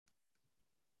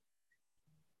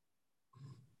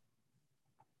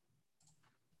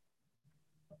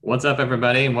What's up,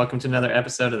 everybody, and welcome to another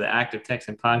episode of the Active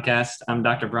Texan podcast. I'm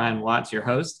Dr. Brian Watts, your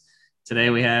host. Today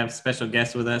we have special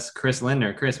guest with us, Chris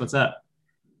Lindner. Chris, what's up?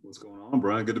 What's going on,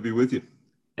 Brian? Good to be with you.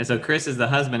 And so Chris is the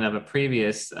husband of a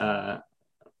previous podcast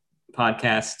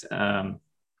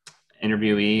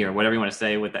interviewee, or whatever you want to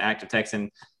say, with the Active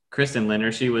Texan, Kristen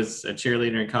Lindner. She was a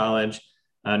cheerleader in college.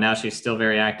 Now she's still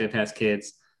very active, has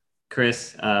kids.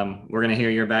 Chris, we're going to hear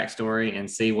your backstory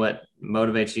and see what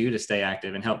motivates you to stay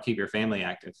active and help keep your family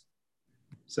active.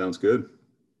 Sounds good.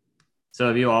 So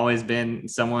have you always been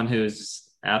someone who's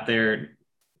out there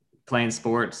playing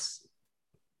sports,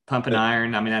 pumping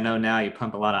iron? I mean, I know now you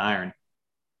pump a lot of iron.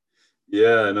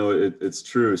 Yeah, no, it's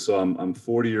true. So I'm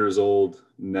 40 years old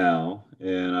now,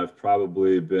 and I've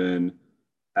probably been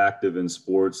active in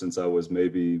sports since I was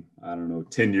maybe,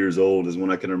 10 years old is when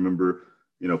I can remember,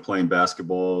 playing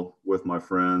basketball with my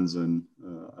friends. And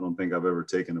I don't think I've ever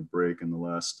taken a break in the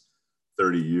last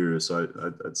 30 years. So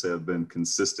I'd say I've been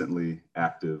consistently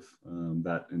active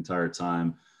that entire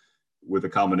time, with a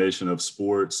combination of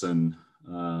sports and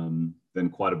then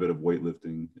quite a bit of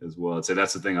weightlifting as well. I'd say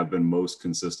that's the thing I've been most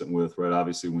consistent with, right?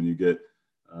 Obviously, when you get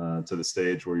to the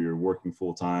stage where you're working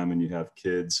full time and you have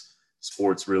kids,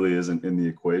 sports really isn't in the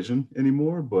equation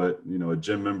anymore. But, a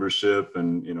gym membership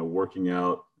and, working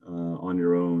out on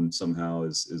your own somehow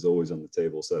is always on the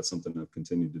table. So that's something I've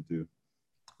continued to do.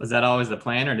 Was that always the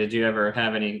plan, or did you ever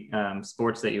have any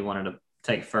sports that you wanted to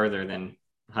take further than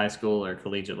high school or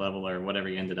collegiate level or whatever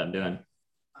you ended up doing?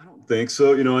 I don't think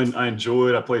so.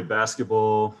 I played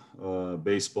basketball,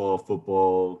 baseball,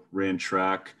 football, ran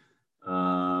track,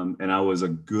 and I was a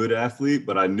good athlete,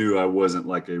 but I knew I wasn't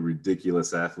like a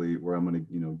ridiculous athlete where I'm going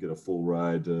to, get a full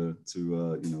ride to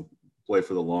play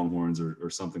for the Longhorns or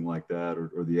something like that,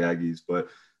 or the Aggies. But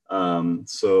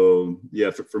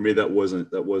for me, that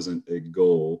wasn't a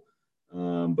goal.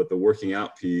 But the working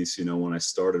out piece, when I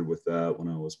started with that, when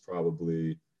I was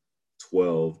probably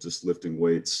 12, just lifting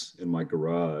weights in my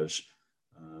garage.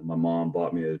 My mom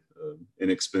bought me a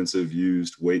inexpensive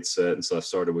used weight set. And so I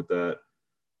started with that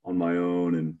on my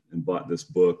own and bought this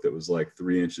book that was like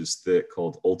 3 inches thick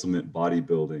called Ultimate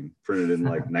Bodybuilding, printed in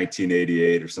like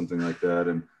 1988 or something like that.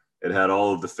 And it had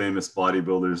all of the famous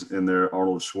bodybuilders in there,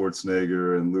 Arnold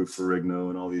Schwarzenegger and Lou Ferrigno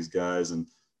and all these guys. And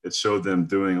it showed them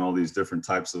doing all these different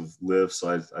types of lifts.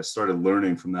 So I started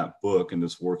learning from that book and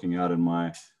just working out in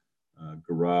my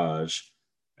garage,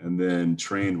 and then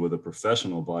trained with a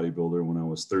professional bodybuilder when I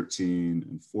was 13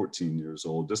 and 14 years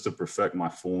old, just to perfect my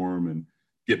form and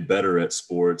get better at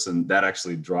sports. And that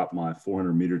actually dropped my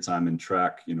 400-meter time in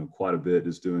track, quite a bit,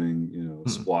 just doing,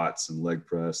 squats and leg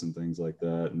press and things like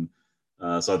that. And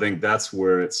so I think that's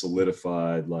where it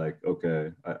solidified, like,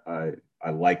 okay, I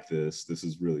like this. This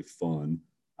is really fun.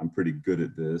 I'm pretty good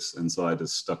at this. And so I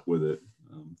just stuck with it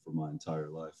for my entire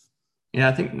life. Yeah,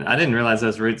 I think I didn't realize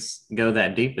those roots go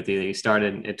that deep with you. That you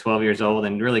started at 12 years old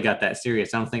and really got that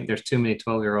serious. I don't think there's too many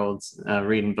 12-year-olds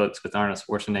reading books with Arnold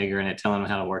Schwarzenegger in it, telling them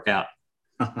how to work out.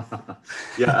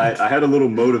 Yeah, I had a little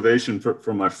motivation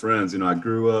from my friends. I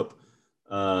grew up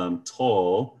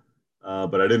tall,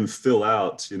 but I didn't fill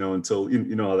out, until,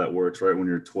 you know how that works, right? When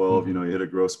you're 12, Mm-hmm. you hit a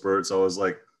growth spurt. So I was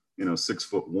like,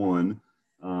 6'1",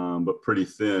 but pretty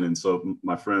thin. And so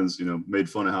my friends, made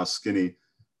fun of how skinny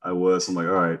I was. I'm like,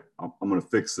 all right, I'm going to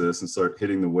fix this and start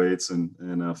hitting the weights and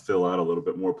fill out a little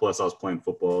bit more. Plus I was playing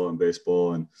football and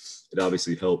baseball, and it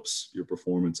obviously helps your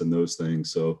performance in those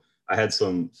things. So I had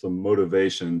some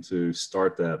motivation to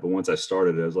start that. But once I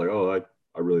started it, I was like, oh,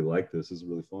 I really like this. This is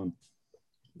really fun.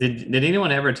 Did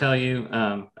anyone ever tell you?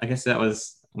 I guess that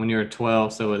was when you were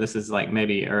 12. So this is like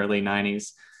maybe early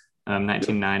 90s,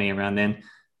 1990, around then.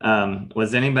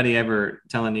 Was anybody ever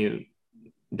telling you,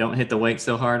 don't hit the weight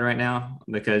so hard right now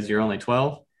because you're only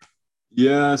 12?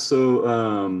 Yeah.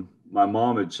 So my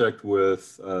mom had checked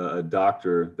with a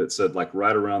doctor that said like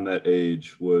right around that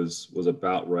age was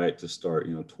about right to start,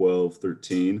 12,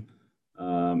 13.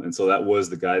 And so that was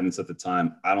the guidance at the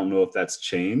time. I don't know if that's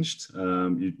changed.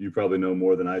 You probably know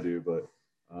more than I do, but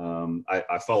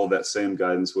I followed that same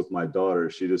guidance with my daughter.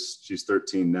 She's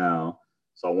 13 now.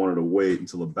 So I wanted to wait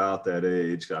until about that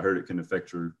age. I heard it can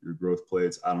affect your growth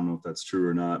plates. I don't know if that's true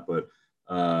or not, but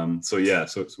so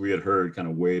we had heard kind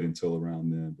of wait until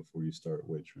around then before you start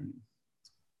weight training.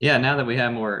 Yeah, now that we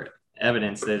have more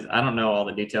evidence, I don't know all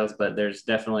the details, but there's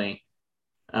definitely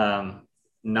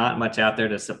not much out there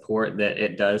to support that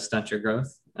it does stunt your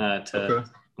growth Okay.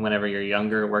 whenever you're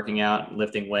younger, working out,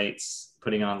 lifting weights,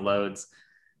 putting on loads.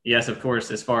 Yes, of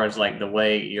course, as far as like the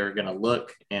way you're going to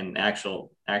look and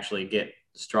actually get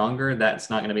stronger, that's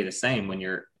not going to be the same when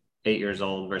you're 8 years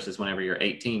old versus whenever you're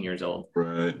 18 years old,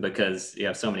 Right. because you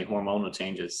have so many hormonal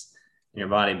changes. in your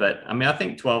body. But I mean, I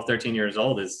think 12, 13 years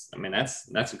old is, I mean,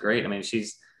 that's great. I mean,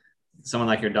 she's someone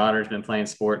like your daughter's been playing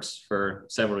sports for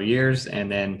several years,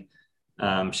 and then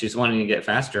she's wanting to get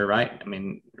faster, right? I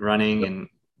mean, running and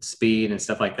speed and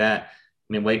stuff like that. I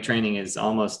mean, weight training is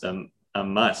almost a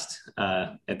must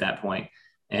at that point.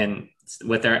 And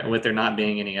with there not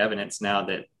being any evidence now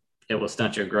that it will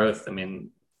stunt your growth. I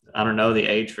mean, I don't know the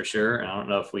age for sure. I don't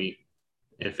know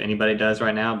if anybody does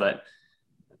right now, but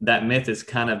that myth has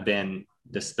kind of been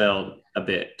dispelled a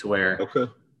bit to where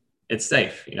Okay. it's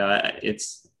safe.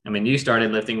 I mean, you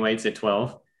started lifting weights at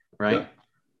 12, right? Yeah.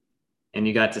 And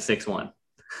you got to 6'1".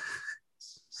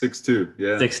 6'2".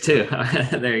 Yeah.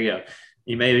 6'2". There you go.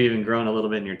 You may have even grown a little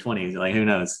bit in your 20s. Like, who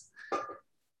knows?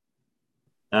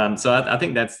 So I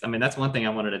think that's one thing I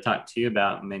wanted to talk to you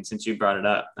about. I mean, since you brought it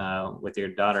up with your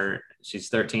daughter, she's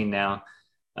 13 now.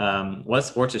 What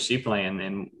sports is she playing,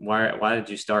 and why did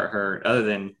you start her? Other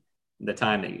than the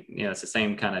time that it's the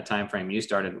same kind of time frame you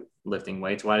started lifting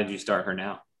weights. Why did you start her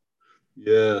now?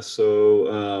 Yeah.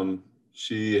 So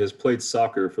she has played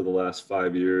soccer for the last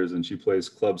 5 years, and she plays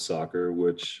club soccer,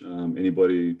 which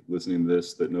anybody listening to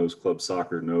this that knows club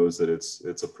soccer knows that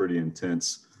it's a pretty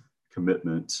intense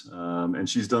commitment, and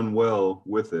she's done well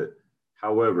with it.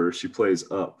 However, she plays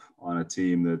up on a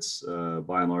team that's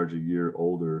by and large a year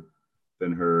older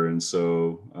than her, and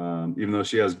so even though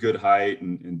she has good height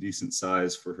and decent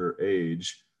size for her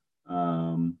age,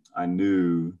 I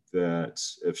knew that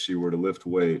if she were to lift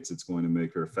weights, it's going to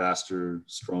make her faster,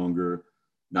 stronger,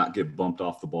 not get bumped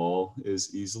off the ball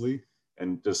as easily,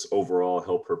 and just overall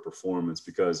help her performance.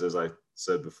 Because as I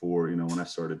said before, when I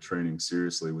started training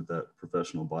seriously with that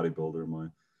professional bodybuilder, my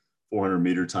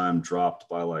 400-meter time dropped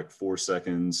by like 4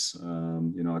 seconds.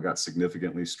 I got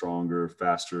significantly stronger,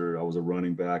 faster. I was a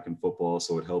running back in football,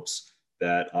 so it helps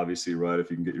that obviously, right? If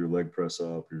you can get your leg press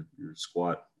up, your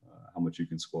squat, how much you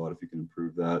can squat, if you can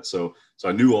improve that. So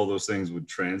I knew all those things would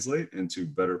translate into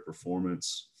better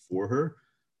performance for her.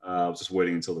 I was just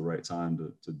waiting until the right time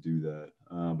to do that.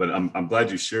 But I'm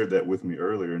glad you shared that with me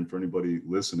earlier. And for anybody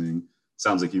listening,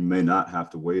 sounds like you may not have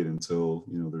to wait until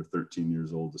they're 13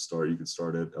 years old to start. You could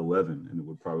start at 11, and it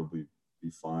would probably be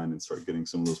fine, and start getting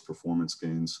some of those performance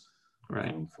gains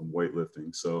from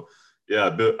weightlifting. So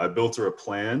yeah, I built her a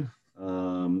plan.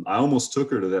 I almost took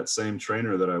her to that same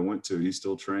trainer that I went to. He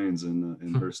still trains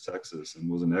in Hurst, Texas, and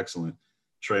was an excellent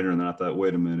trainer. And then I thought,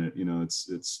 wait a minute,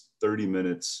 it's 30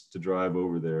 minutes to drive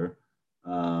over there.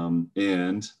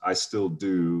 And I still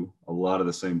do a lot of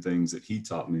the same things that he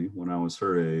taught me when I was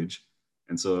her age.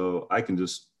 And so I can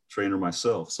just train her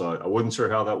myself. So I wasn't sure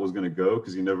how that was going to go,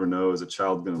 because you never know, is a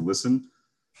child going to listen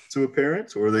to a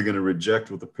parent, or are they going to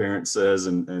reject what the parent says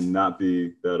and not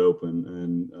be that open?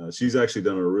 And she's actually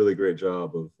done a really great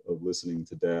job of listening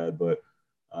to dad. But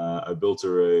I built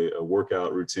her a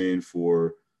workout routine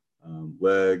for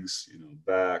legs,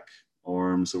 back,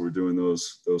 arms. So we're doing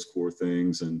those core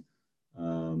things, and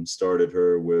started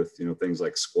her with things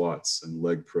like squats and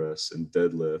leg press and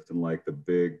deadlift, and like the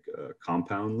big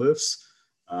compound lifts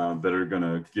that are going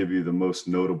to give you the most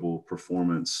notable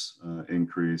performance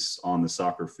increase on the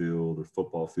soccer field or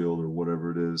football field or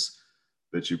whatever it is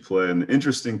that you play. And the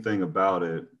interesting thing about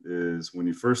it is, when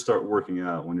you first start working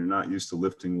out, when you're not used to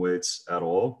lifting weights at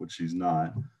all, which she's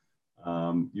not,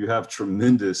 you have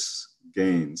tremendous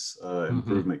gains,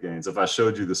 improvement gains. If I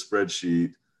showed you the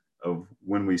spreadsheet of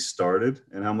when we started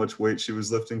and how much weight she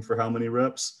was lifting for how many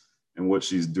reps, and what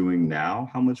she's doing now,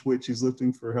 how much weight she's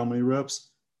lifting for how many reps,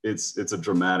 it's a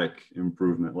dramatic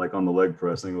improvement. Like on the leg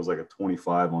press, I think it was like a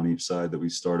 25 on each side that we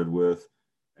started with,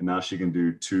 and now she can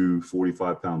do 2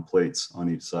 45-pound plates on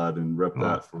each side and rep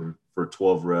that for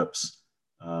 12 reps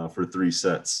for 3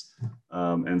 sets.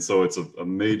 And so it's a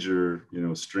major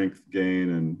strength gain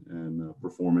and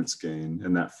performance gain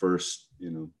in that first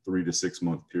 3 to 6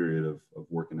 month period of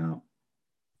working out.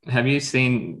 Have you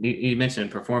seen, you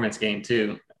mentioned performance gain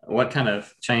too. What kind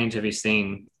of change have you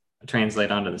seen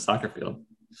translate onto the soccer field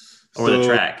or the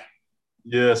track?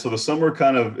 Yeah, so the summer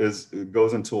kind of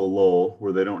goes into a lull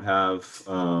where they don't have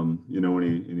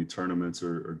any tournaments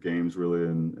or games really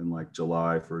in like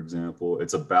July, for example.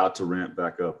 It's about to ramp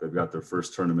back up. They've got their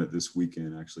first tournament this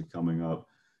weekend actually coming up.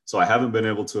 So I haven't been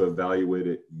able to evaluate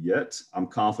it yet. I'm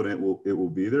confident it will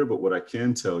be there, but what I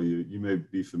can tell you, you may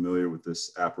be familiar with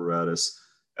this apparatus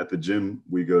at the gym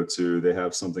we go to. They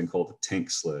have something called a tank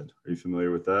sled. Are you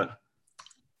familiar with that?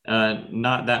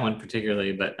 Not that one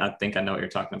particularly, but I think I know what you're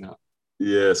talking about.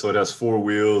 Yeah, so it has 4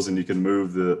 wheels, and you can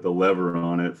move the lever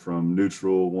on it from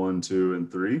neutral 1, 2,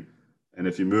 and 3. And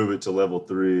if you move it to level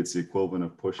 3, it's the equivalent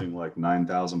of pushing like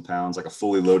 9,000 pounds, like a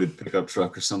fully loaded pickup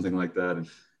truck or something like that.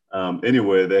 And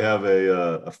anyway, they have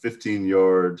a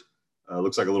 15-yard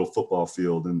looks like a little football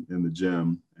field in the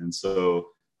gym. And so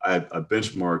I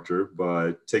benchmarked her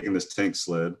by taking this tank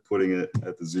sled, putting it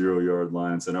at the 0-yard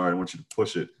line and saying, all right, I want you to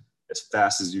push it as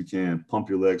fast as you can, pump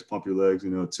your legs, to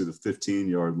the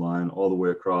 15-yard line all the way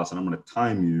across. And I'm going to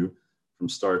time you from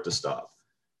start to stop.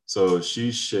 So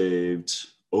she shaved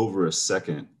over a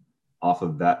second off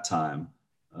of that time,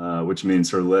 which means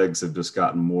her legs have just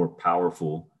gotten more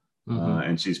powerful.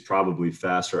 And she's probably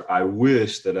faster. I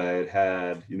wish that I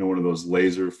had, one of those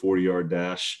laser 40-yard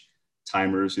dash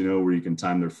timers, where you can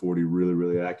time their 40 really,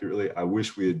 really accurately. I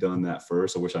wish we had done that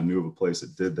first. I wish I knew of a place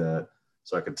that did that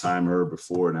so I could time her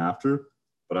before and after.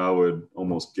 But I would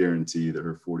almost guarantee that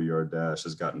her 40-yard dash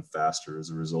has gotten faster as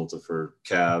a result of her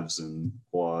calves and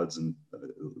quads and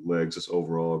legs just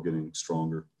overall getting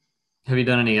stronger. Have you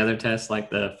done any other tests like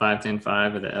the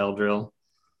 5-10-5 or the L drill?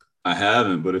 I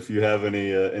haven't, but if you have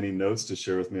any notes to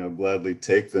share with me, I'll gladly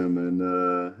take them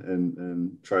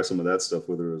and try some of that stuff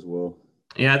with her as well.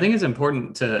 Yeah, I think it's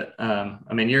important to.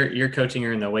 You're coaching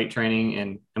her in the weight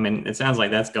training, and it sounds like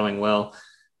that's going well.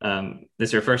 This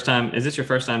is your first time? Is this your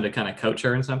first time to kind of coach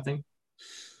her in something?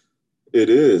 It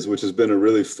is, which has been a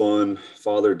really fun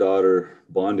father-daughter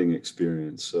bonding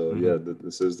experience. So yeah,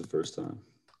 this is the first time.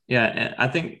 Yeah, I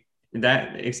think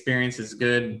that experience is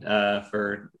good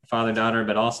for father-daughter,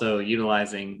 but also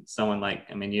utilizing someone like,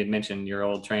 you had mentioned your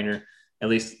old trainer, at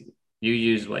least you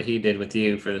used what he did with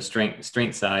you for the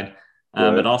strength side,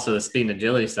 right. But also the speed and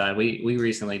agility side. We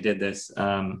recently did this.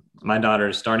 My daughter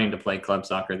is starting to play club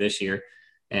soccer this year,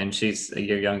 and she's a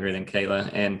year younger than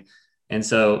Kayla. And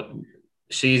so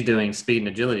she's doing speed and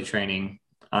agility training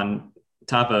on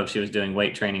top of, she was doing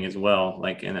weight training as well,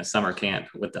 like in a summer camp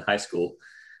with the high school.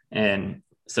 And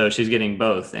so she's getting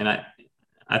both. And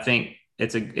I think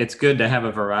it's good to have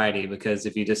a variety, because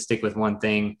if you just stick with one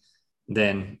thing,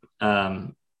 then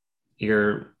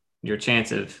your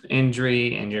chance of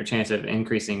injury and your chance of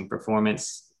increasing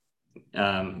performance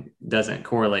doesn't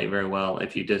correlate very well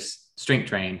if you just strength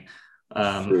train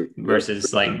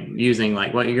versus like using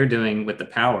like what you're doing with the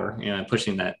power,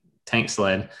 pushing that tank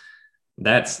sled.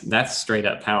 That's straight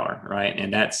up power, right?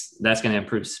 And that's going to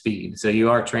improve speed. So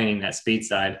you are training that speed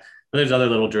side. But there's other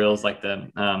little drills like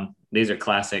these are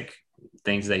classic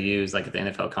things they use, like at the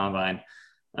NFL Combine.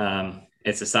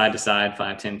 It's a side to side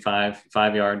 5-10-5,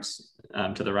 5 yards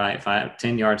to the right,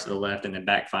 10 yards to the left, and then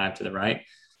back 5 to the right.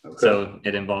 Okay. So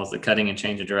it involves the cutting and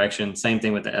change of direction. Same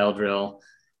thing with the L drill.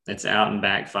 It's out and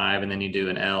back 5, and then you do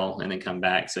an L and then come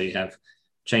back. So you have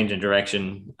change in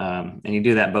direction, and you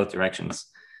do that both directions.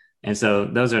 And so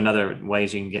those are another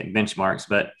ways you can get benchmarks.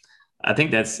 But I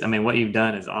think what you've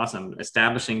done is awesome,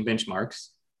 establishing benchmarks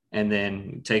and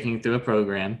then taking through a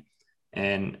program.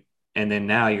 And then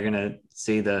now you're going to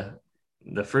see the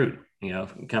fruit,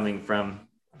 coming from,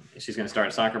 she's going to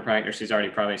start soccer practice. She's already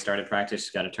probably started practice.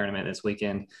 She's got a tournament this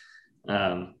weekend.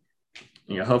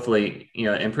 Hopefully,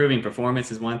 improving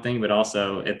performance is one thing, but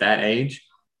also at that age,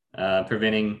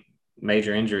 preventing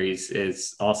major injuries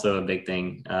is also a big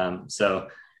thing. So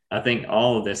I think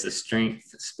all of this is strength,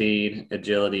 speed,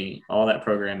 agility, all that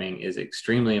programming is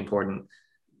extremely important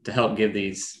to help give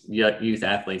these youth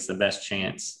athletes the best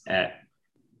chance at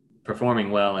performing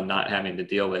well and not having to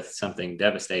deal with something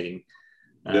devastating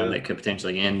that could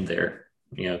potentially end their,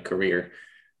 career.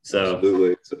 So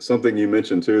absolutely. Something you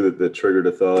mentioned too that triggered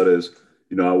a thought is,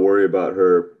 I worry about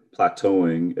her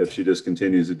plateauing if she just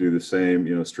continues to do the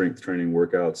same, strength training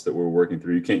workouts that we're working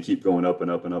through. You can't keep going up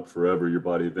and up and up forever. Your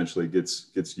body eventually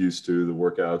gets used to the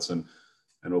workouts and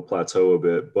it'll plateau a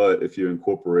bit. But if you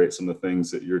incorporate some of the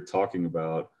things that you're talking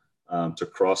about to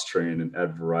cross train and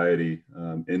add variety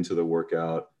into the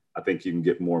workout, I think you can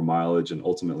get more mileage and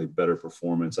ultimately better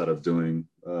performance out of doing,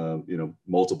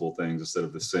 multiple things instead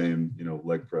of the same,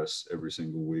 leg press every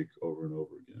single week over and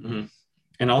over again. Mm-hmm.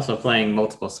 And also playing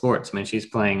multiple sports. She's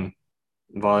playing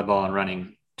volleyball and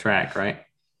running track, right?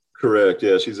 Correct.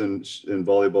 Yeah, she's in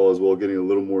volleyball as well, getting a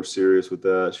little more serious with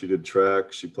that. She did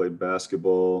track, she played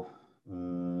basketball,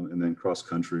 and then cross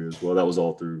country as well. That was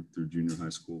all through junior high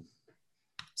school.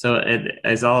 So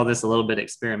is all of this a little bit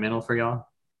experimental for y'all?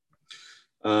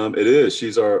 It is.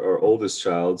 She's our oldest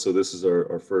child, so this is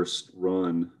our first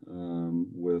run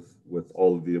with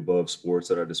all of the above sports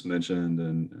that I just mentioned,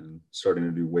 and starting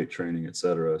to do weight training, et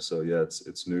cetera. So yeah,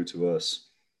 it's new to us.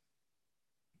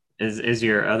 Is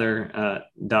your other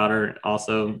daughter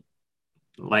also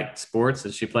like sports?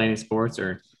 Does she play any sports,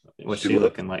 or what's she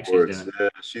looking like sports. She's doing? Yeah,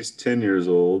 she's 10 years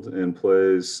old and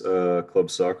plays club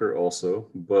soccer also,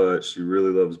 but she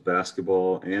really loves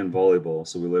basketball and volleyball.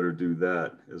 So we let her do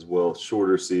that as well.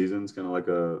 Shorter seasons, kind of like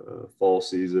a fall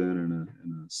season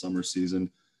and a summer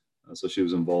season. So she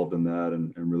was involved in that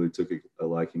and really took a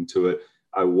liking to it.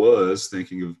 I was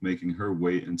thinking of making her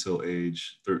wait until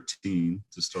age 13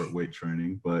 to start weight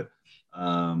training, but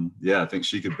yeah, I think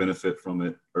she could benefit from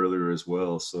it earlier as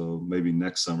well. So maybe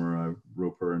next summer I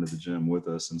rope her into the gym with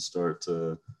us and start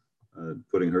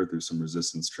putting her through some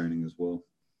resistance training as well.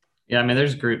 Yeah, I mean,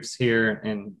 there's groups here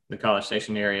in the College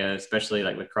Station area, especially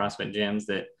like with CrossFit gyms,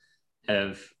 that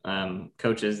have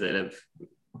coaches that have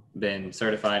been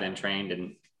certified and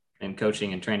trained in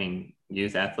coaching and training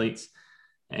youth athletes.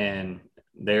 And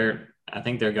I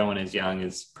think they're going as young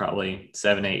as probably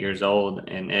 7, 8 years old,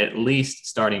 and at least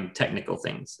starting technical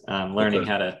things, learning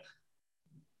how to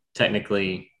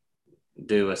technically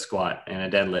do a squat and a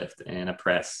deadlift and a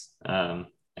press and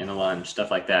a lunge, stuff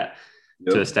like that.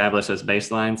 Yep. To establish those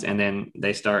baselines. And then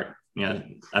they start,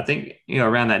 I think,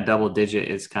 around that double digit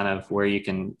is kind of where you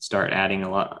can start adding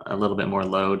a little bit more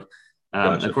load.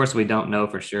 Gotcha. Of course, we don't know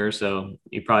for sure, so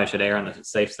you probably should err on the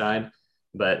safe side.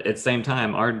 But at the same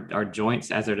time, our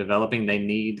joints, as they're developing, they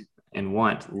need and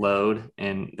want load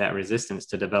and that resistance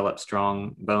to develop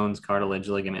strong bones, cartilage,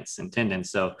 ligaments, and tendons.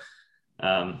 So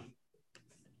I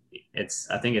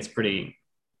think it's pretty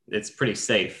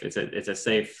safe. It's a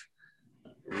safe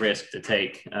risk to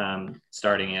take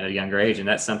starting at a younger age. And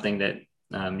that's something that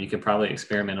you could probably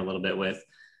experiment a little bit with.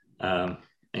 And,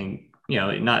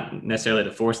 not necessarily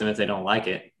to force them if they don't like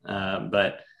it,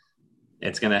 but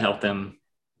it's going to help them.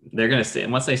 They're going to see,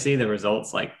 and once they see the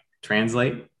results like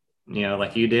translate,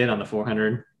 like you did on the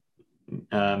 400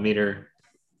 meter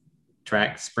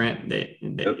track sprint,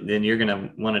 then you're going to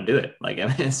want to do it. Like, I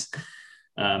mean,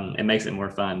 it makes it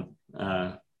more fun.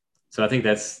 So I think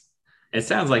it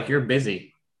sounds like you're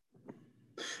busy.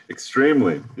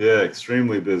 Extremely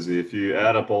busy. If you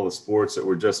add up all the sports that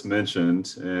were just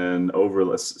mentioned, and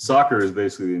soccer is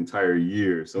basically the entire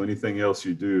year. So anything else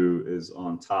you do is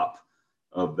on top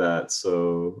of that.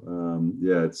 So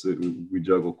we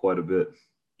juggle quite a bit.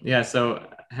 Yeah. So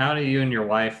how do you and your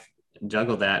wife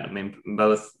juggle that? I mean,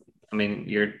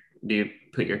 do you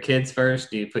put your kids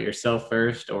first? Do you put yourself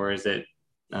first, or is it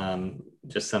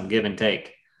just some give and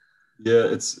take? Yeah,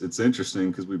 it's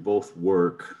interesting because we both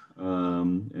work.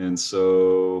 And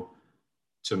so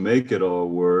to make it all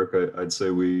work, I'd say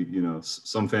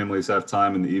some families have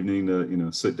time in the evening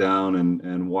to, sit down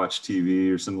and watch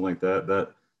TV or something like that.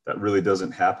 That really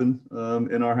doesn't happen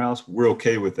in our house. We're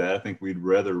okay with that. I think we'd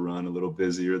rather run a little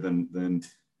busier than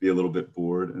be a little bit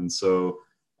bored. And so,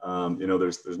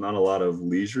 there's not a lot of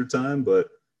leisure time, but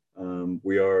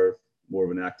we are more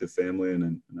of an active family,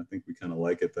 and I think we kind of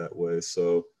like it that way.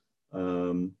 So,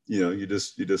 you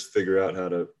just figure out how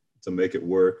to make it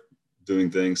work,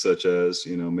 doing things such as,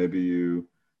 maybe you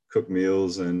cook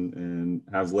meals and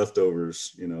have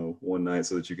leftovers, one night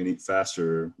so that you can eat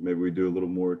faster. Maybe we do a little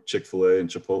more Chick-fil-A and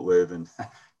Chipotle than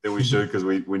we should, because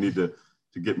we need to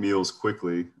get meals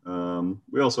quickly.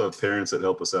 We also have parents that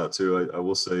help us out too. I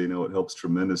will say, it helps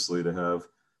tremendously to have,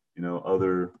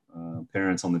 other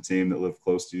parents on the team that live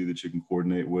close to you that you can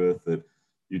coordinate with, that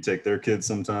you take their kids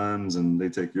sometimes and they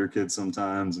take your kids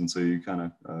sometimes. And so you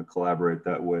kind of collaborate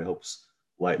that way. It helps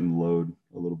lighten the load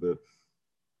a little bit.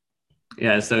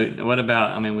 Yeah. So what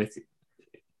about, with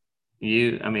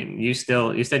you, you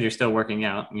said you're still working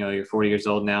out, you're 40 years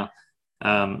old now.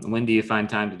 When do you find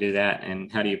time to do that,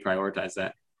 and how do you prioritize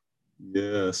that?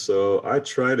 Yeah. So I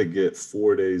try to get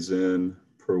 4 days in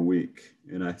per week,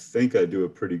 and I think I do a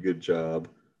pretty good job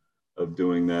of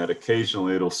doing that.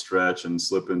 Occasionally it'll stretch and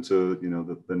slip into,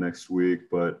 the next week,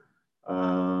 but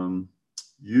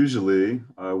usually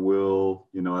I will,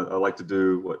 I like to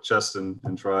do chest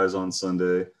and tries on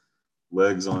Sunday,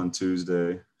 legs on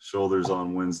Tuesday, shoulders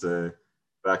on Wednesday,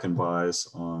 back and bis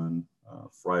on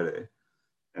Friday.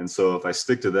 And so if I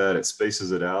stick to that, it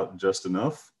spaces it out just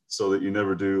enough so that you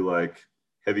never do like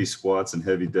heavy squats and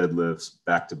heavy deadlifts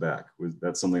back to back.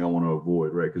 That's something I want to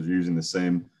avoid, right? Because you're using the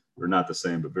same, or not the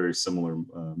same, but very similar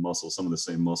muscles, some of the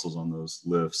same muscles on those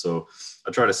lifts. So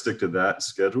I try to stick to that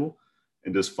schedule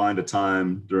and just find a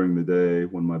time during the day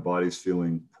when my body's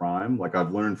feeling prime. Like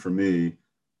I've learned, for me,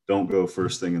 don't go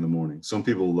first thing in the morning. Some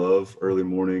people love early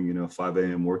morning, 5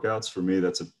 a.m. workouts. For me,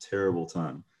 that's a terrible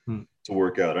time to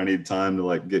work out. I need time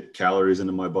to get calories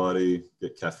into my body,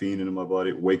 get caffeine into my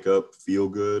body, wake up, feel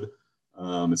good.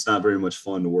 It's not very much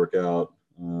fun to work out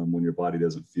when your body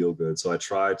doesn't feel good. So I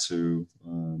try to,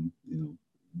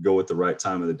 go at the right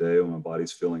time of the day when my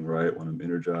body's feeling right, when I'm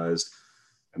energized,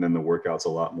 and then the workout's a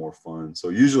lot more fun. So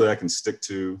usually I can stick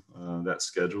to that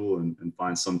schedule and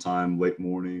find some time late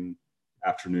morning,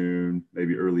 afternoon,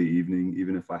 maybe early evening,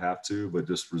 even if I have to, but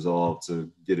just resolve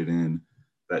to get it in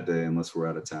that day unless we're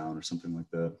out of town or something like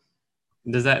that.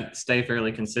 Does that stay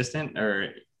fairly consistent, or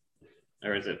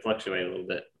or does it fluctuate a little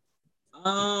bit?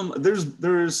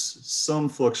 There's some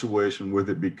fluctuation with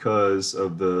it because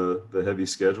of the heavy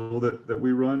schedule that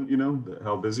we run,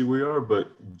 how busy we are. But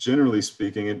generally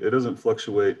speaking, it doesn't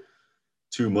fluctuate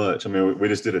too much. I mean, we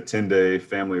just did a 10-day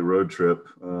family road trip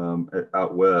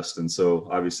out west. And so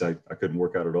obviously I couldn't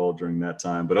work out at all during that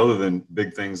time. But other than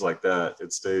big things like that,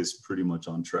 it stays pretty much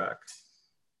on track.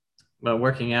 But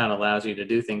working out allows you to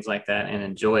do things like that and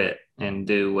enjoy it and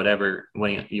do whatever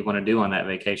you want to do on that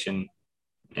vacation.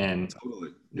 And Totally.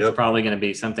 it's Yep. probably going to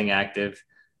be something active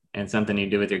and something you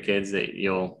do with your kids that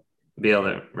you'll be able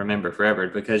to remember forever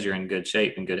because you're in good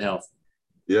shape and good health.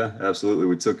 Yeah, absolutely.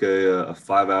 We took a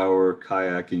 5-hour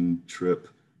kayaking trip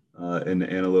into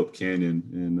Antelope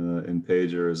Canyon in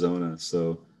Page, Arizona.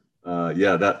 So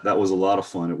yeah, that was a lot of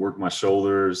fun. It worked my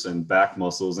shoulders and back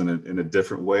muscles in a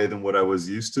different way than what I was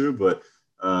used to. But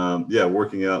yeah,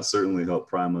 working out certainly helped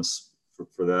prime us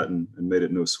for that and made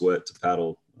it no sweat to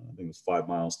paddle. I think it was 5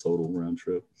 miles total round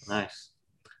trip. Nice.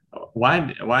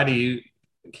 Why do you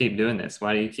keep doing this?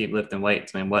 Why do you keep lifting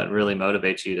weights? I mean, what really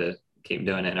motivates you to keep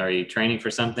doing it? Are you training for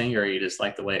something, or are you just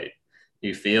like the way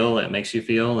you feel, it makes you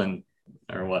feel,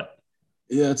 or what?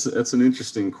 Yeah, it's an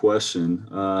interesting question.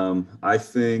 I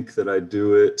think that I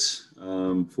do it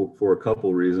for a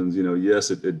couple reasons. Yes,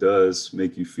 it does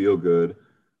make you feel good.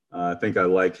 I think I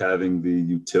like having the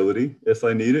utility if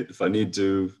I need it. If I need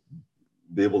to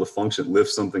be able to function, lift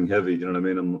something heavy, you know what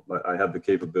I mean? I have the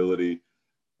capability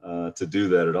to do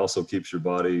that. It also keeps your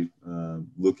body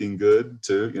looking good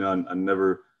too.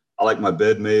 I like my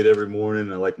bed made every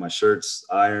morning. I like my shirts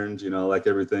ironed, I like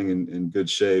everything in good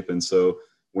shape. And so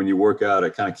when you work out,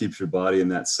 it kind of keeps your body in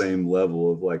that same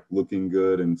level of like looking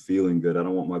good and feeling good. I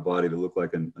don't want my body to look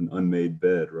like an unmade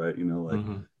bed, right?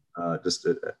 Just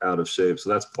out of shape. So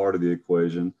that's part of the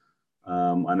equation.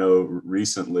 I know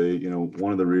recently,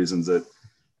 one of the reasons that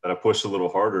I pushed a little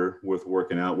harder with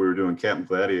working out, we were doing Camp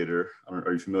Gladiator.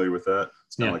 Are you familiar with that?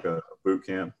 It's kind of like a boot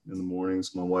camp in the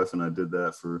mornings. My wife and I did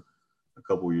that for a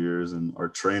couple of years, and our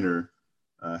trainer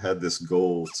had this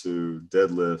goal to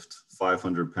deadlift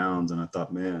 500 pounds. And I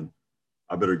thought, man,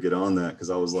 I better get on that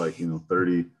because I was like,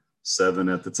 37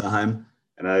 at the time.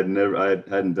 And I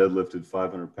hadn't deadlifted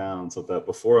 500 pounds. So I thought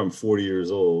before I'm 40 years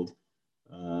old,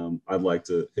 I'd like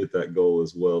to hit that goal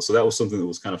as well. So that was something that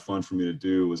was kind of fun for me to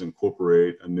do, was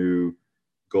incorporate a new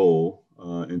goal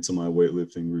into my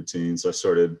weightlifting routine. So I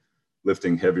started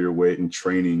lifting heavier weight and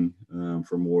training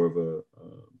for more of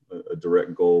a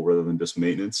direct goal rather than just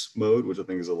maintenance mode, which I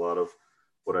think is a lot of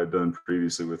what I'd done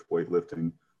previously with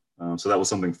weightlifting. So that was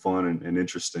something fun and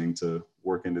interesting to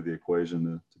work into the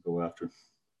equation to go after.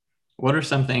 What are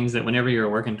some things that whenever you're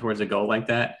working towards a goal like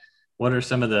that, what are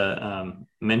some of the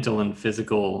mental and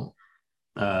physical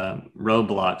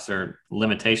roadblocks or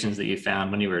limitations that you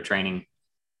found when you were training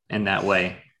in that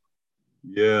way?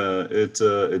 Yeah,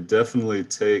 it definitely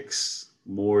takes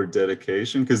more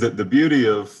dedication because the beauty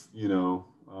of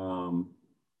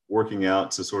working out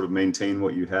to sort of maintain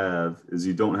what you have is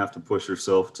you don't have to push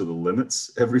yourself to the limits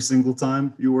every single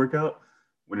time you work out.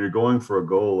 When you're going for a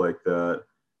goal like that,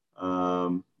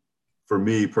 for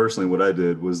me personally, what I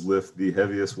did was lift the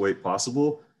heaviest weight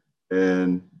possible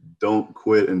and don't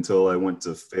quit until I went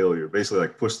to failure. Basically,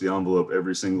 like push the envelope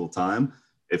every single time.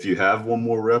 If you have one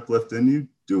more rep left in you,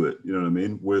 do it. You know what I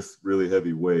mean? With really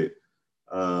heavy weight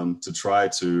to try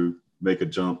to make a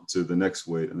jump to the next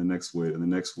weight and the next weight and the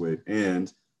next weight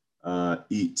and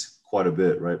eat quite a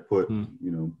bit, right? Put,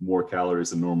 more calories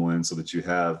than normal in so that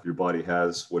your body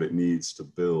has what it needs to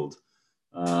build.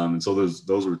 And so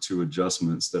those were two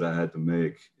adjustments that I had to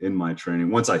make in my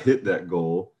training. Once I hit that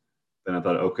goal, then I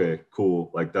thought, okay,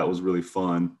 cool. Like that was really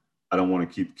fun. I don't want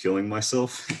to keep killing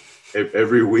myself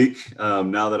every week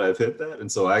now that I've hit that.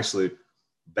 And so I actually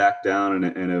back down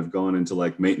and have gone into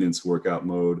like maintenance workout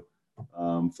mode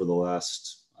for the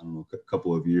last, I don't know, a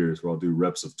couple of years where I'll do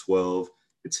reps of 12.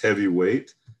 It's heavy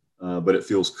weight, but it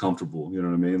feels comfortable. You know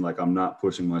what I mean? Like I'm not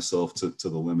pushing myself to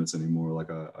the limits anymore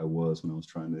like I was when I was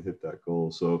trying to hit that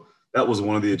goal. So that was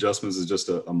one of the adjustments, is just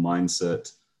a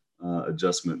mindset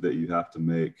adjustment that you have to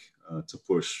make to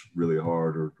push really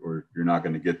hard, or you're not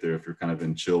going to get there if you're kind of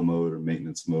in chill mode or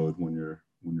maintenance mode when you're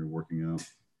working out.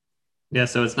 Yeah,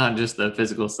 so it's not just the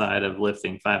physical side of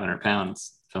lifting 500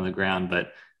 pounds from the ground,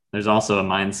 but there's also a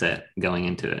mindset going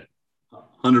into it.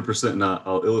 100% not.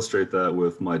 I'll illustrate that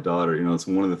with my daughter. It's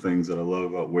one of the things that I love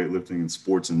about weightlifting and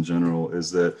sports in general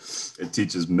is that it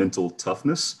teaches mental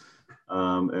toughness.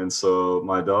 And so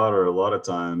my daughter, a lot of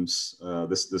times,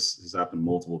 this has happened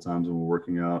multiple times when we're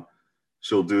working out.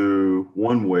 She'll do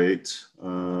one weight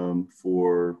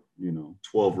for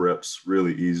 12 reps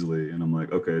really easily. And I'm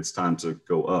like, okay, it's time to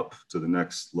go up to the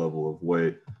next level of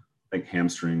weight. I think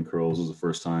hamstring curls was the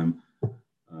first time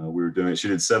we were doing it. She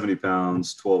did 70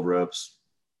 pounds, 12 reps,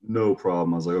 no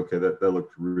problem. I was like, okay, that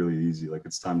looked really easy. Like,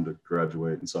 it's time to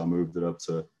graduate. And so I moved it up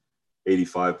to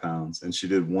 85 pounds, and she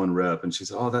did 1 rep, and she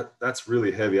said, oh, that's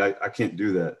really heavy. I can't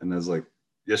do that. And I was like,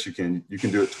 yes, you can. You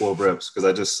can do it 12 reps, because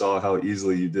I just saw how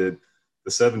easily you did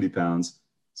the 70 pounds.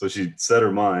 So she set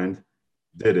her mind,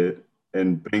 did it,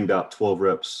 and banged out 12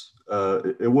 reps.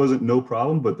 It wasn't no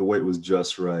problem, but the weight was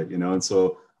just right, And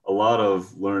so a lot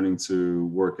of learning to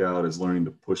work out is learning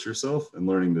to push yourself and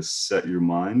learning to set your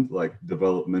mind, like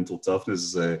develop mental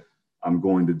toughness, to say, I'm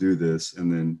going to do this,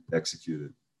 and then execute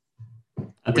it.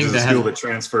 Which is a skill that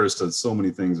transfers to so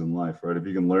many things in life, right? If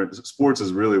you can learn, sports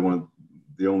is really one of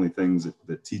the only things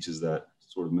that teaches that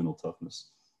sort of mental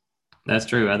toughness. That's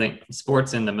true. I think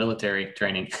sports and the military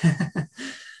training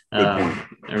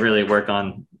really work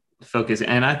on focus.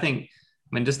 And I think,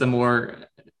 just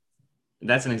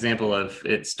that's an example of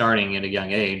it starting at a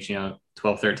young age,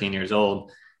 12, 13 years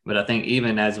old. But I think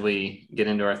even as we get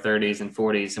into our 30s and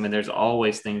 40s, there's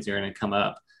always things that are going to come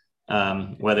up,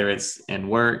 whether it's in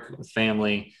work, with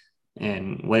family,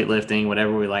 and weightlifting,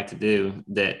 whatever we like to do,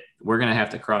 that we're going to have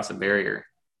to cross a barrier.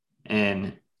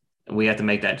 And we have to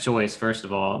make that choice, first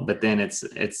of all, but then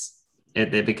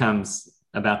it becomes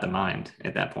about the mind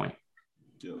at that point.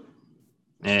 Yeah.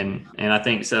 And I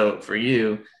think so for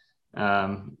you,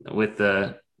 with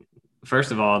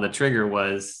first of all, the trigger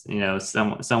was,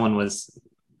 someone was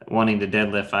wanting to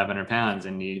deadlift 500 pounds,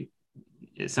 and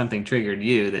something triggered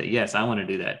you that, yes, I want to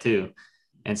do that too.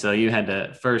 And so you had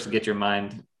to first get your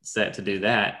mind set to do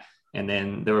that. And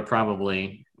then there were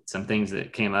probably some things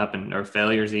that came up or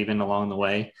failures even along the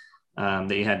way,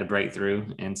 that you had to break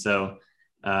through. And so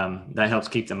that helps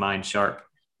keep the mind sharp.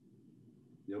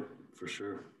 Yep, for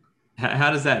sure. How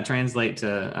does that translate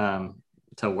to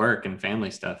work and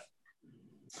family stuff?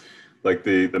 Like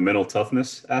the mental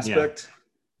toughness aspect?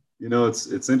 Yeah.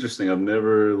 It's interesting. I've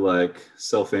never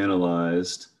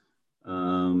self-analyzed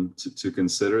to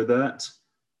consider that.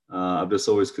 I've just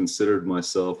always considered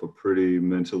myself a pretty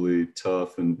mentally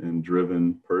tough and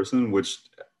driven person, which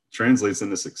translates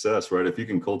into success, right? If you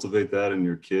can cultivate that in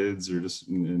your kids or just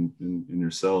in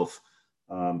yourself,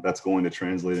 that's going to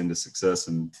translate into success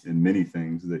in many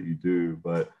things that you do.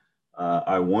 But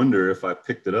I wonder if I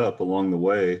picked it up along the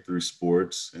way through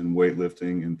sports and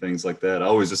weightlifting and things like that. I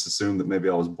always just assumed that maybe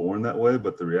I was born that way,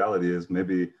 but the reality is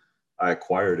maybe I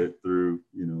acquired it through,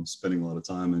 spending a lot of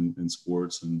time in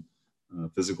sports and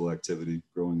physical activity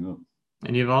growing up.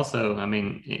 And you've also,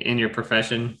 in your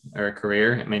profession or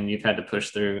career, you've had to push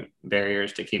through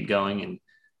barriers to keep going and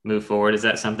move forward. Is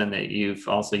that something that you've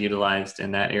also utilized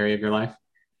in that area of your life?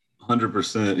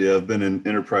 100%. Yeah. I've been in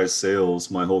enterprise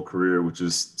sales my whole career, which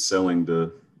is selling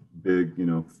to big,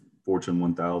 Fortune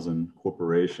 1000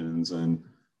 corporations. And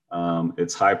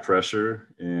it's high pressure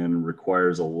and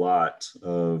requires a lot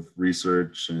of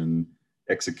research and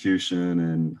execution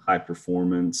and high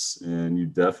performance. And you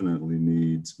definitely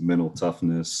need mental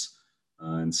toughness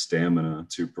and stamina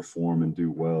to perform and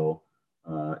do well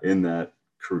in that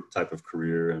type of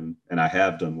career. And I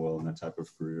have done well in that type of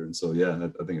career. And so, yeah,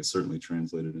 I think it's certainly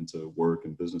translated into work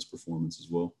and business performance as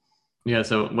well. Yeah.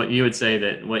 So what you would say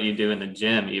that what you do in the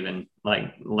gym, even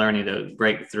like learning to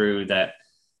break through that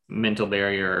mental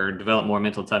barrier or develop more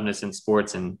mental toughness in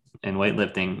sports and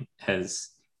weightlifting has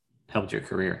helped your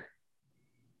career?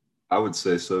 I would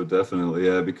say so, definitely.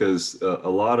 Yeah, because a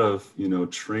lot of,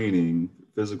 training,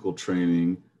 physical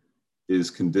training is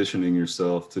conditioning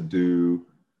yourself to do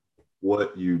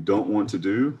what you don't want to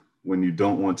do when you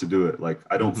don't want to do it. Like,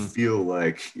 I don't feel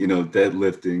like,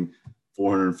 deadlifting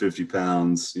 450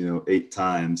 pounds, 8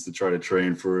 times to try to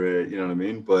train for it. You know what I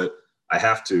mean? But I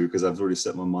have to, because I've already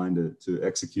set my mind to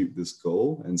execute this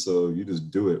goal. And so you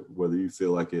just do it, whether you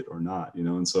feel like it or not,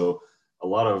 And so a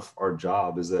lot of our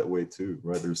job is that way too,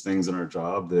 right? There's things in our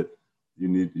job that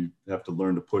you have to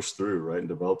learn to push through, right? And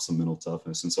develop some mental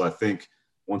toughness. And so I think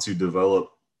once you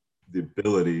develop the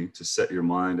ability to set your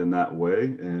mind in that way,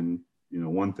 and,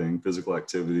 one thing, physical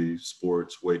activity,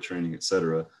 sports, weight training, et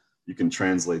cetera, you can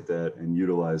translate that and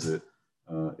utilize it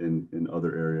in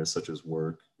other areas such as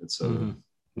work, et cetera.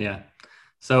 Mm-hmm. Yeah.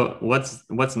 So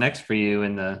what's next for you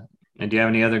and do you have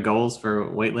any other goals for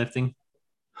weightlifting?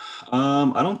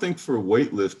 I don't think for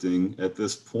weightlifting at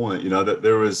this point, that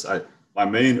there was, my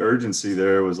main urgency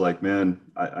there was like, man,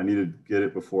 I need to get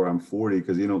it before I'm 40,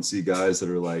 because you don't see guys that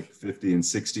are like 50 and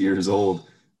 60 years old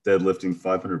deadlifting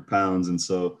 500 pounds. And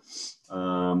so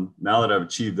now that I've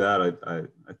achieved that,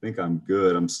 I think I'm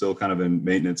good. I'm still kind of in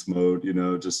maintenance mode,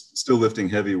 just still lifting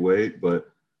heavy weight, but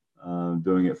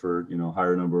doing it for,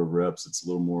 higher number of reps, it's a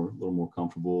little more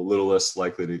comfortable, a little less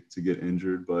likely to get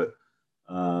injured. But,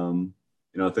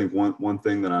 I think one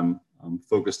thing that I'm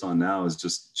focused on now is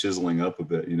just chiseling up a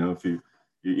bit. If you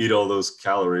eat all those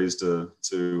calories to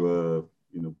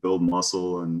build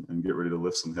muscle and get ready to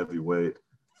lift some heavy weight.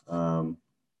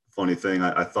 Funny thing,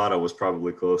 I thought I was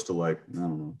probably close to, like, I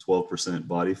don't know, 12%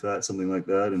 body fat, something like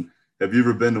that. And have you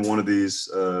ever been to one of these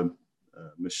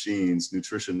machines?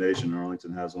 Nutrition Nation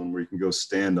Arlington has one where you can go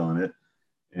stand on it,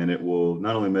 and it will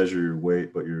not only measure your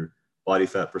weight, but your body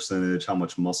fat percentage, how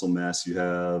much muscle mass you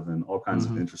have, and all kinds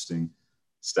of interesting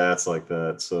stats like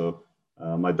that. So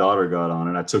my daughter got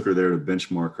on it. I took her there to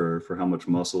benchmark her for how much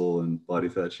muscle and body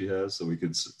fat she has. So we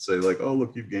could say, like, oh,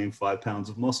 look, you've gained 5 pounds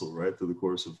of muscle, right, through the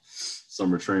course of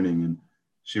summer training. And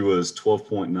she was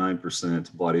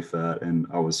 12.9% body fat. And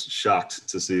I was shocked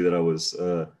to see that I was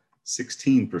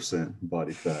 16%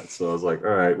 body fat. So I was like, all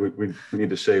right, we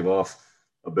need to shave off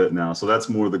a bit now. So that's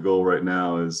more the goal right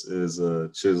now is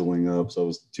chiseling up. So I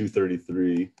was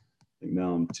 233. I think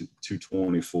now I'm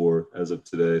 224 as of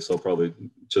today. So I'll probably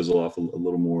chisel off a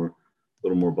little more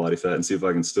body fat and see if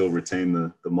I can still retain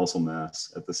the muscle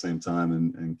mass at the same time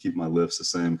and keep my lifts the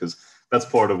same. Because that's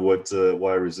part of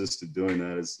why I resisted doing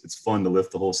that. Is it's fun to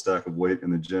lift the whole stack of weight in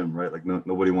the gym, right? Like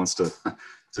nobody wants to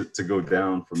go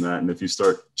down from that. And if you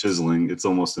start chiseling, it's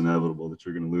almost inevitable that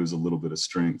you're going to lose a little bit of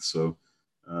strength. So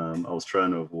I was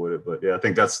trying to avoid it. But yeah, I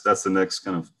think that's the next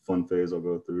kind of fun phase I'll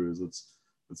go through is let's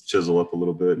chisel up a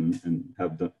little bit and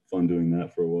have fun doing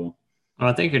that for a while. Well,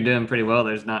 I think you're doing pretty well.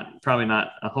 There's probably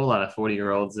not a whole lot of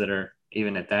 40-year-olds that are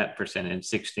even at that percentage,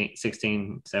 16,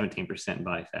 17%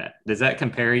 body fat. Does that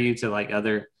compare you to, like,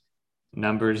 other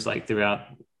numbers, like, throughout,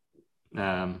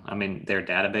 their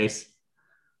database?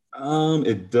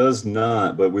 It does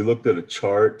not, but we looked at a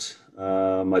chart.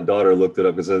 My daughter looked it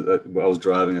up because I was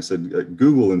driving. I said,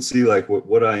 Google and see, like,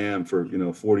 what I am for,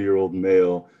 40-year-old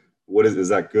male. Is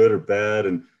that good or bad?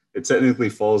 And it technically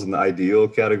falls in the ideal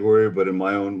category, but in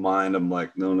my own mind, I'm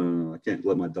like, no, I can't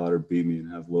let my daughter beat me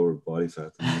and have lower body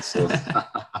fat than me. So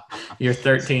Your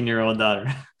 13-year-old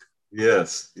daughter.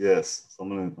 Yes. So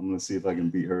I'm gonna see if I can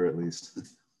beat her at least.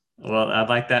 Well, I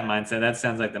like that mindset. That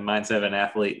sounds like the mindset of an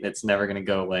athlete that's never going to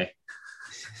go away.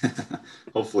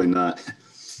 Hopefully not.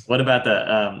 What about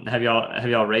have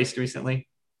y'all raced recently?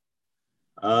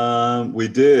 We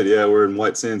did. Yeah, we're in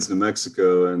White Sands, New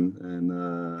Mexico,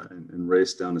 and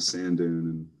raced down to Sand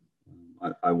Dune,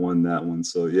 and I won that one.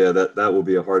 So yeah, that will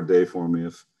be a hard day for me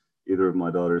if either of my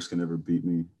daughters can ever beat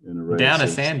me in a race. Down to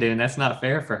Sand Dune, that's not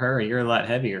fair for her. You're a lot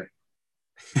heavier.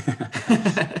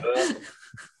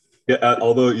 Yeah,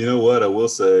 although you know what, I will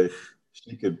say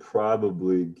she could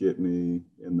probably get me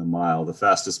in the mile. The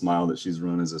fastest mile that she's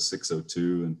run is a 6:02,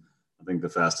 and I think the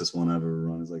fastest one I've ever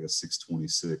run is like a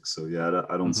 6:26. So yeah,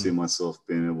 I don't see myself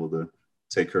being able to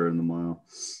take her in the mile.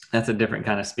 That's a different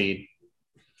kind of speed.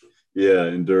 Yeah,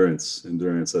 endurance.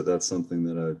 That's something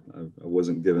that I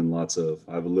wasn't given lots of.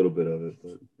 I have a little bit of it,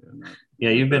 but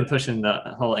yeah, you've been pushing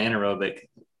the whole anaerobic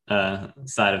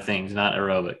side of things, not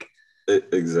aerobic.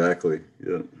 Exactly.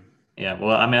 Yeah. Yeah.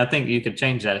 Well, I think you could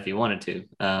change that if you wanted to,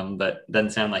 but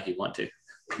doesn't sound like you want to.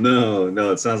 No.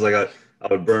 It sounds like I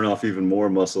would burn off even more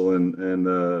muscle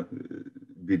and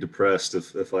be depressed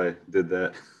if I did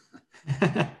that.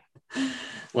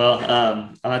 Well,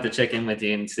 I'll have to check in with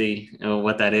you and see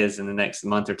what that is in the next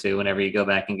month or two whenever you go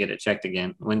back and get it checked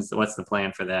again. What's the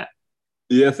plan for that?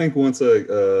 Yeah, I think once I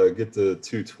get to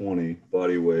 220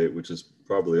 body weight, which is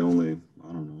probably only,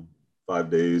 I don't know, 5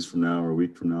 days from now or a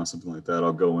week from now, something like that,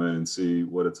 I'll go in and see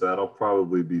what it's at. I'll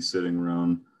probably be sitting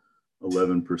around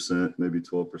 11%, maybe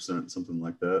 12%, something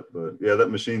like that. But yeah, that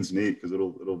machine's neat because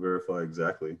it'll verify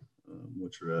exactly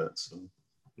what you're at. So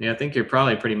yeah, I think you're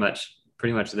probably pretty much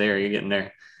there. You're getting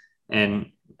there,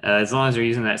 and as long as you're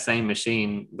using that same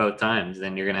machine both times,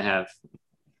 then you're going to have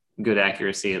good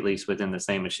accuracy, at least within the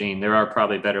same machine. There are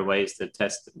probably better ways to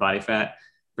test body fat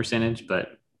percentage,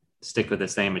 but stick with the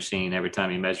same machine every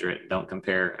time you measure it. Don't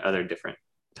compare other different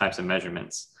types of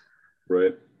measurements.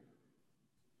 Right.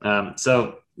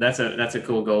 So that's a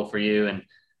cool goal for you. And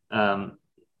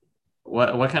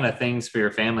what kind of things for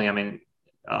your family? I mean,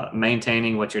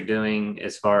 maintaining what you're doing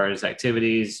as far as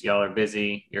activities, y'all are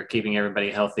busy, you're keeping everybody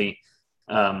healthy.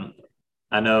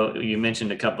 I know you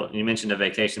mentioned a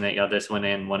vacation that y'all just went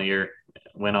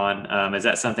on. Is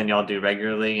that something y'all do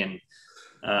regularly? And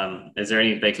is there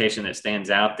any vacation that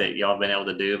stands out that y'all been able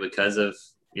to do because of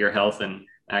your health and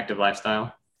active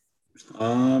lifestyle?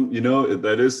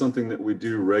 That is something that we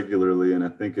do regularly. And I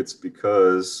think it's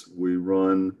because we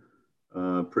run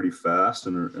pretty fast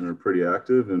and are pretty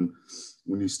active. And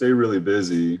when you stay really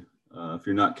busy, if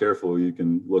you're not careful, you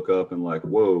can look up and like,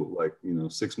 whoa, like,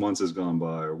 6 months has gone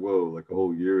by, or whoa, like a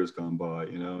whole year has gone by,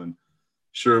 and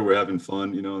sure, we're having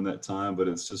fun, in that time, but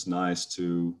it's just nice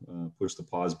to push the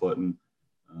pause button,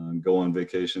 go on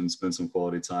vacation, spend some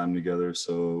quality time together.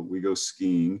 So we go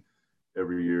skiing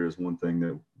every year is one thing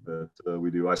that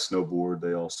we do. I snowboard,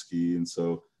 they all ski. And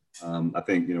so I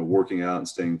think, working out and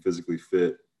staying physically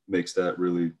fit makes that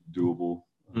really doable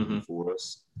for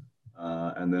us.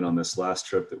 And then on this last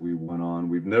trip that we went on,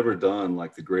 we've never done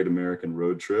like the Great American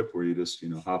Road Trip where you just,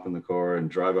 hop in the car and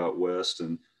drive out west.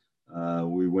 And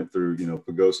we went through,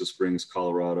 Pagosa Springs,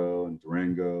 Colorado, and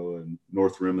Durango, and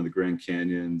North Rim of the Grand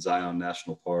Canyon, Zion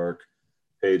National Park,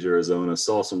 Page, Arizona.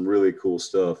 Saw some really cool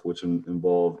stuff, which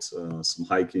involved some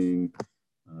hiking,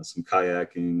 some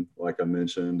kayaking, like I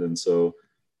mentioned. And so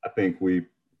I think we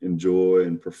enjoy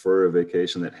and prefer a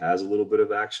vacation that has a little bit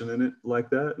of action in it like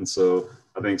that. And so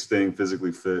I think staying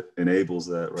physically fit enables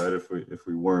that, right? If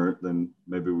we weren't, then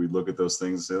maybe we'd look at those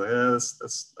things and say, like,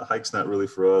 that's a hike's not really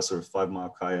for us, or a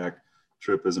 5-mile kayak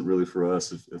trip isn't really for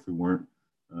us if we weren't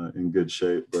in good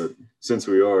shape. But since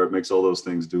we are, it makes all those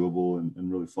things doable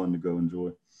and really fun to go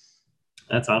enjoy.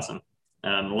 That's awesome.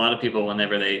 A lot of people,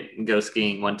 whenever they go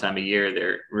skiing one time a year,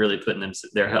 they're really putting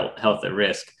their health at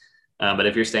risk. But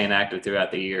if you're staying active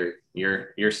throughout the year,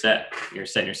 you're set. You're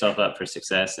setting yourself up for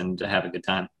success and to have a good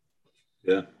time.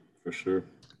 Yeah, for sure.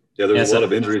 Yeah, there's a lot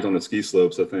of injuries on the ski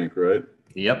slopes, I think, right?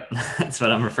 Yep, that's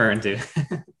what I'm referring to.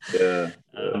 Yeah.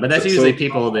 But that's usually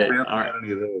people that aren't.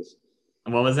 Any of those.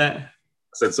 What was that? I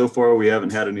said so far we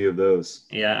haven't had any of those.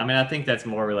 Yeah, I mean, I think that's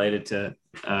more related to,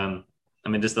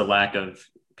 just the lack of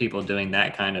people doing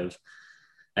that kind of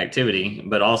activity,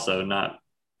 but also not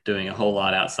doing a whole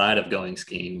lot outside of going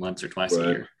skiing once or twice a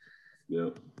year. Yeah.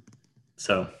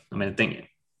 So, I think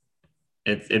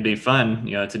it'd be fun,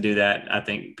 to do that. I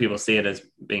think people see it as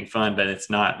being fun, but it's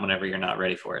not whenever you're not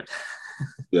ready for it.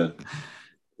 Yeah.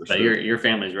 But sure. Your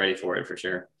family's ready for it for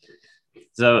sure.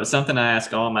 So something I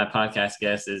ask all my podcast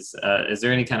guests is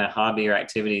there any kind of hobby or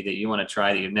activity that you want to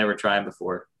try that you've never tried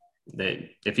before, that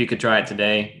if you could try it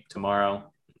today, tomorrow,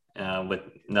 with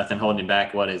nothing holding you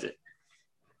back, what is it?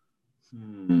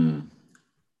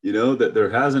 That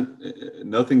there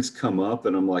nothing's come up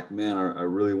that I'm like, man, I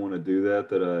really want to do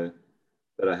that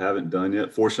I haven't done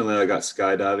yet. Fortunately, I got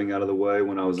skydiving out of the way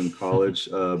when I was in college,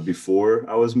 before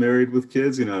I was married with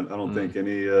kids. I don't think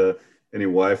any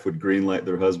wife would greenlight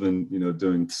their husband,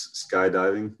 doing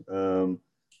skydiving.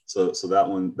 So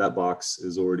that box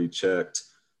is already checked.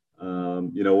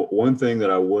 One thing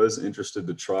that I was interested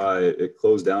to try, it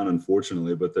closed down,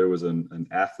 unfortunately, but there was an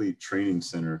athlete training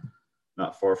center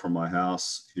not far from my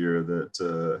house here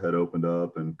that had opened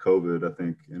up, and COVID, I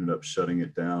think, ended up shutting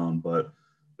it down. But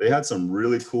they had some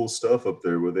really cool stuff up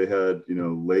there where they had,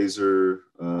 laser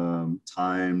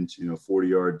timed,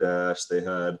 40-yard dash. They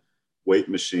had weight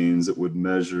machines that would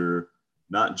measure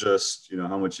not just,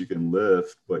 how much you can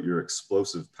lift, but your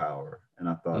explosive power. And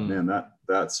I thought, man,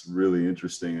 that's really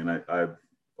interesting. And if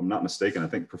I'm not mistaken, I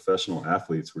think professional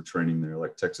athletes were training there,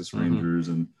 like Texas Rangers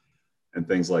and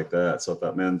things like that. So I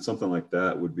thought, man, something like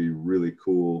that would be really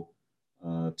cool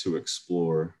to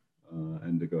explore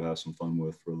and to go have some fun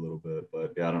with for a little bit.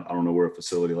 But yeah, I don't know where a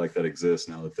facility like that exists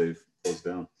now that they've closed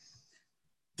down.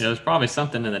 Yeah, there's probably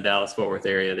something in the Dallas-Fort Worth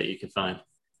area that you could find.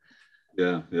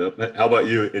 Yeah. How about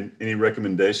you? Any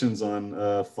recommendations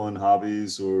on fun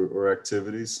hobbies or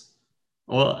activities?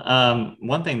 Well,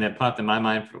 one thing that popped in my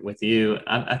mind with you,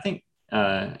 I think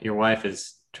your wife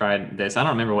has tried this. I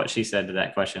don't remember what she said to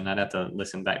that question. I'd have to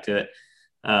listen back to it.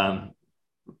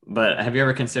 But have you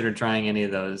ever considered trying any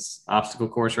of those obstacle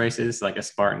course races, like a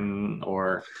Spartan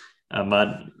or a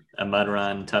mud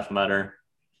run, Tough Mudder?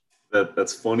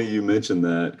 That's funny you mentioned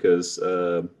that, because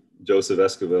Joseph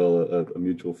Esquivel, a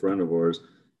mutual friend of ours,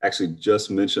 actually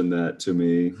just mentioned that to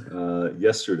me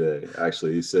yesterday.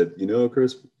 Actually, he said,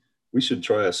 Chris, we should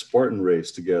try a Spartan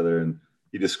race together. And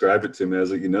he described it to me. I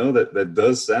was like, that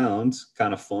does sound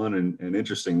kind of fun and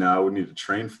interesting. Now I would need to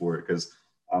train for it because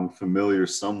I'm familiar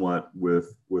somewhat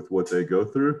with what they go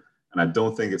through. And I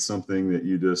don't think it's something that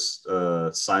you just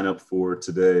sign up for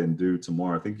today and do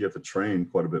tomorrow. I think you have to train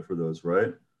quite a bit for those,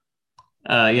 right?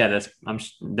 Yeah, I'm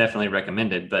definitely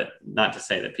recommended, but not to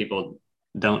say that people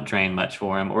don't train much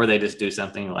for them, or they just do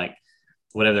something like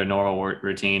whatever their normal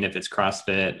routine, if it's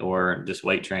CrossFit or just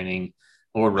weight training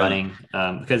or running,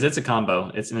 because it's a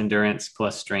combo. It's an endurance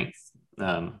plus strength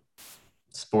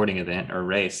sporting event or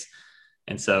race.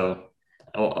 And so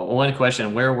one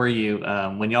question, where were you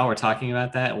when y'all were talking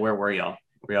about that? Where were y'all?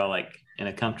 Were y'all like in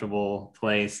a comfortable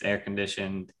place, air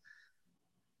conditioned?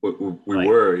 We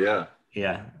were, yeah.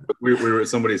 Yeah. We were at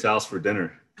somebody's house for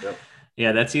dinner. Yep.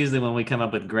 Yeah, that's usually when we come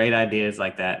up with great ideas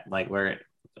like that, like where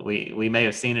we may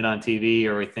have seen it on TV,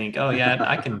 or we think, oh yeah,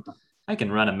 I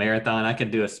can run a marathon. I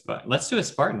could do let's do a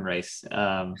Spartan race.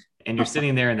 And you're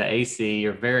sitting there in the AC,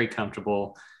 you're very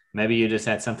comfortable. Maybe you just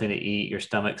had something to eat, your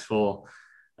stomach's full.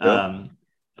 Yep. Um,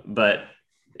 but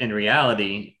in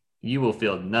reality, you will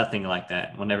feel nothing like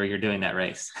that whenever you're doing that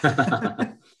race.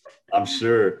 I'm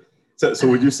sure. So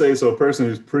would you say, so a person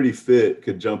who's pretty fit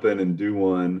could jump in and do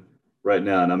one right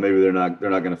now? Now maybe they're not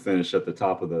going to finish at the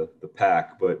top of the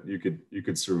pack, but you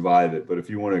could survive it. But if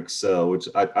you want to excel, which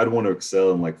I'd want to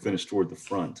excel and like finish toward the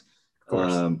front, Of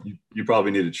course. you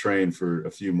probably need to train for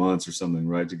a few months or something,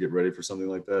 right, to get ready for something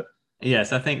like that.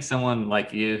 Yes, I think someone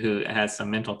like you who has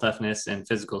some mental toughness and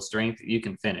physical strength, you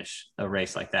can finish a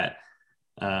race like that.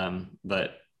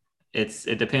 But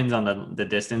it depends on the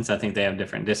distance. I think they have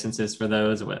different distances for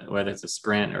those, whether it's a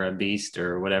sprint or a beast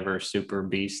or whatever, super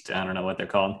beast. I don't know what they're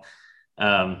called.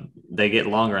 They get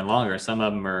longer and longer. Some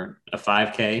of them are a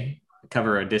 5K,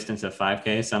 cover a distance of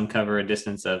 5K. Some cover a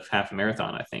distance of half a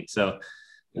marathon, I think. So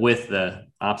Yeah. with the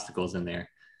obstacles in there.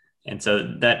 And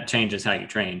so that changes how you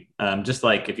train. Just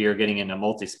like if you're getting into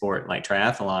multi-sport like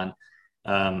triathlon,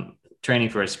 training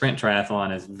for a sprint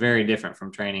triathlon is very different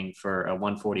from training for a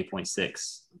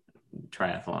 140.6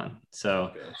 triathlon.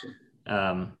 So Gotcha.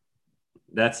 um,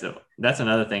 that's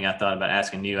another thing I thought about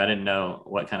asking you. I didn't know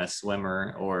what kind of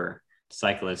swimmer or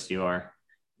cyclist you are.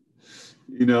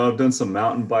 I've done some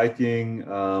mountain biking.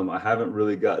 I haven't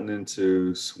really gotten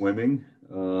into swimming.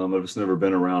 I've just never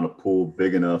been around a pool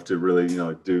big enough to really,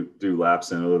 do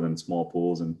laps in, other than small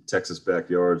pools and Texas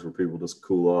backyards where people just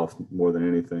cool off more than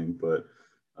anything. But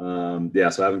yeah,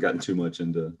 so I haven't gotten too much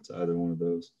into either one of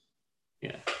those.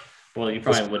 Yeah. Well, you The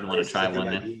probably sprint wouldn't want to race is try a good one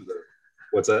then. idea, though.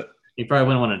 What's that? You probably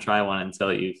wouldn't want to try one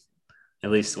until you've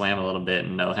at least swam a little bit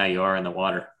and know how you are in the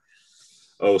water.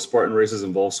 Oh, Spartan races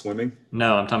involve swimming?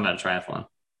 No, I'm talking about a triathlon.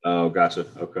 Oh, gotcha.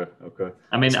 Okay. Okay.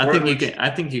 I mean, I think Spartan you race. could. I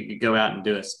think you could go out and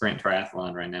do a sprint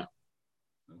triathlon right now.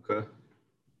 Okay.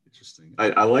 Interesting.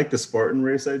 I like the Spartan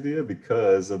race idea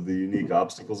because of the unique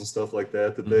obstacles and stuff like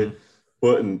that they Mm-hmm.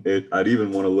 put in it. I'd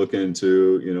even want to look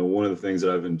into, one of the things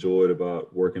that I've enjoyed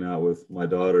about working out with my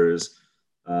daughter is,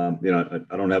 I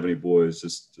don't have any boys,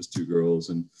 just two girls.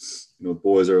 And,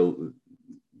 boys are a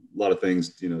lot of things,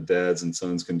 dads and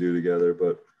sons can do together,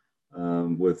 but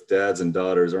with dads and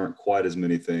daughters aren't quite as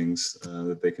many things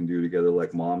that they can do together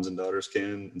like moms and daughters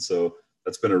can. And so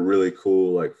that's been a really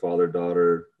cool, like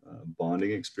father-daughter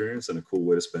bonding experience and a cool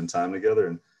way to spend time together.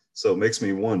 And so it makes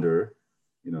me wonder,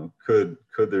 could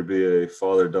there be a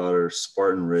father-daughter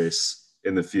Spartan race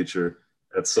in the future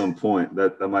at some point?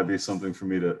 That might be something for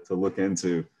me to look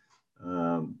into.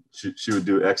 She would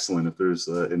do excellent if there's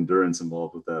endurance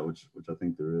involved with that, which I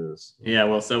think there is. Yeah.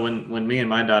 Well, so when me and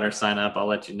my daughter sign up, I'll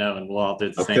let you know, and we'll all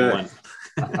do the same Okay.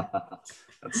 one.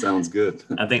 That sounds good.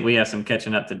 I think we have some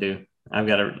catching up to do. I've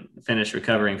got to finish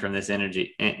recovering from this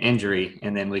injury,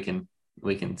 and then we can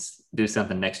do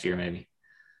something next year maybe.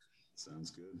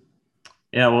 Sounds good.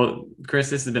 Yeah. Well, Chris,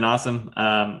 this has been awesome.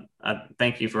 I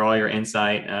thank you for all your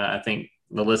insight. I think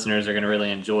the listeners are going to really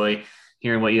enjoy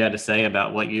hearing what you had to say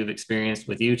about what you've experienced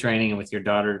with you training and with your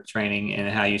daughter training and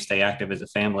how you stay active as a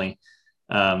family.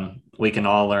 We can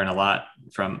all learn a lot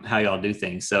from how y'all do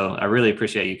things. So I really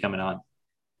appreciate you coming on.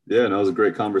 Yeah, and that was a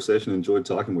great conversation. Enjoyed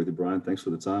talking with you, Brian. Thanks for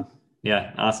the time.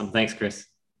 Yeah. Awesome. Thanks, Chris.